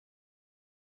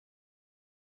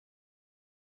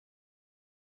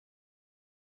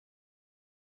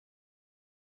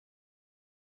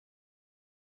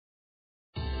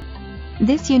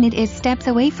This unit is steps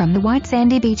away from the white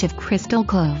sandy beach of Crystal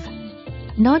Cove.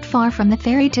 Not far from the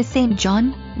ferry to St.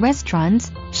 John,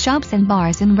 restaurants, shops and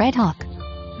bars in Red Hawk.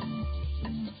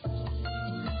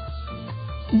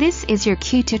 This is your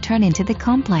cue to turn into the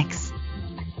complex.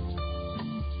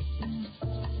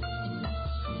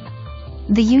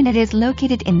 The unit is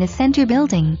located in the center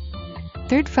building,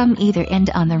 third from either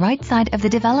end on the right side of the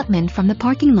development from the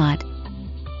parking lot.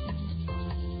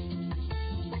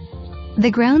 The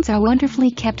grounds are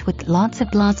wonderfully kept with lots of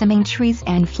blossoming trees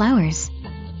and flowers.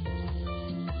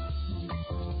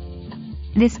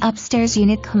 This upstairs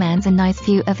unit commands a nice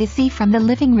view of the sea from the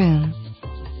living room.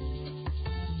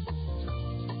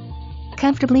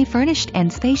 Comfortably furnished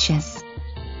and spacious.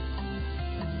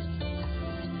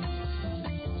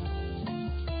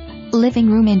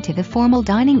 Living room into the formal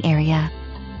dining area.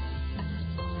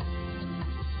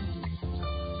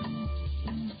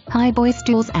 High boy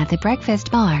stools at the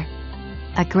breakfast bar.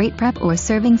 A great prep or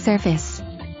serving surface.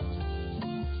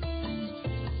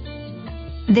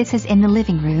 This is in the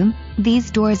living room.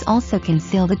 These doors also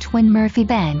conceal the twin Murphy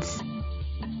beds.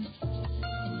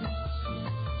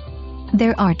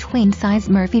 There are twin-size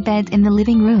Murphy beds in the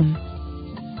living room.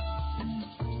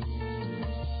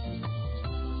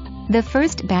 The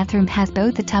first bathroom has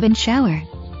both a tub and shower.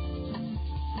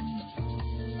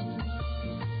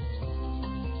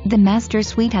 The master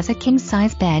suite has a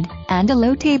king-size bed and a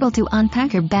low table to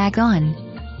unpack your bag on.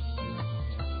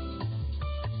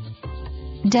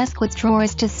 Desk with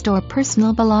drawers to store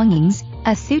personal belongings,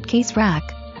 a suitcase rack.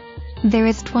 There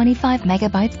is 25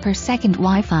 megabytes per second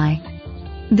Wi-Fi.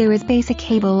 There is basic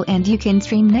cable and you can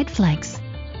stream Netflix.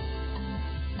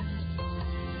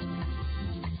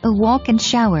 A walk-in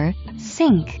shower,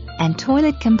 sink, and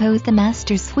toilet compose the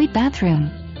master suite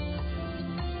bathroom.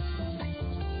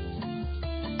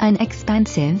 An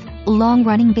expansive,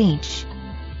 long-running beach.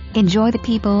 Enjoy the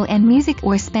people and music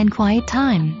or spend quiet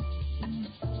time.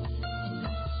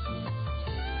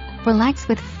 Relax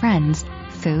with friends,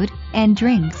 food, and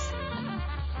drinks.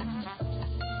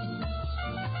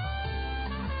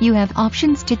 You have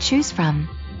options to choose from.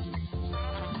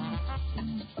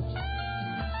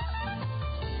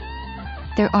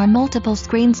 There are multiple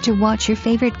screens to watch your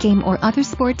favorite game or other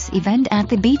sports event at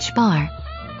the beach bar.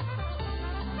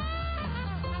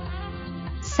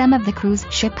 Some of the cruise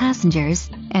ship passengers,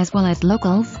 as well as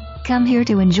locals, come here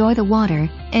to enjoy the water,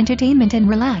 entertainment and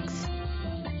relax.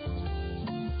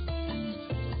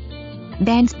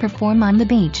 Bands perform on the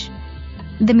beach.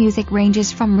 The music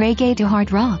ranges from reggae to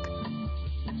hard rock.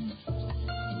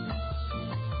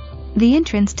 The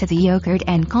entrance to the yogurt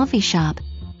and coffee shop.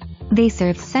 They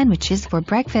serve sandwiches for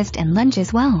breakfast and lunch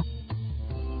as well.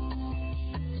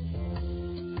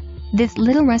 This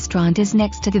little restaurant is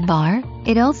next to the bar.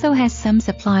 It also has some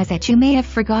supplies that you may have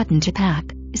forgotten to pack.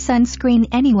 Sunscreen,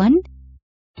 anyone?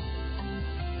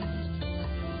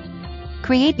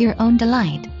 Create your own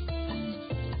delight.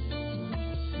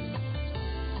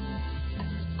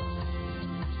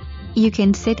 You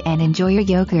can sit and enjoy your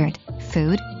yogurt,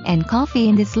 food, and coffee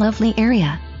in this lovely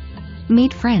area.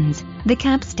 Meet friends. The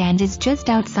cab stand is just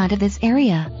outside of this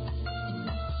area.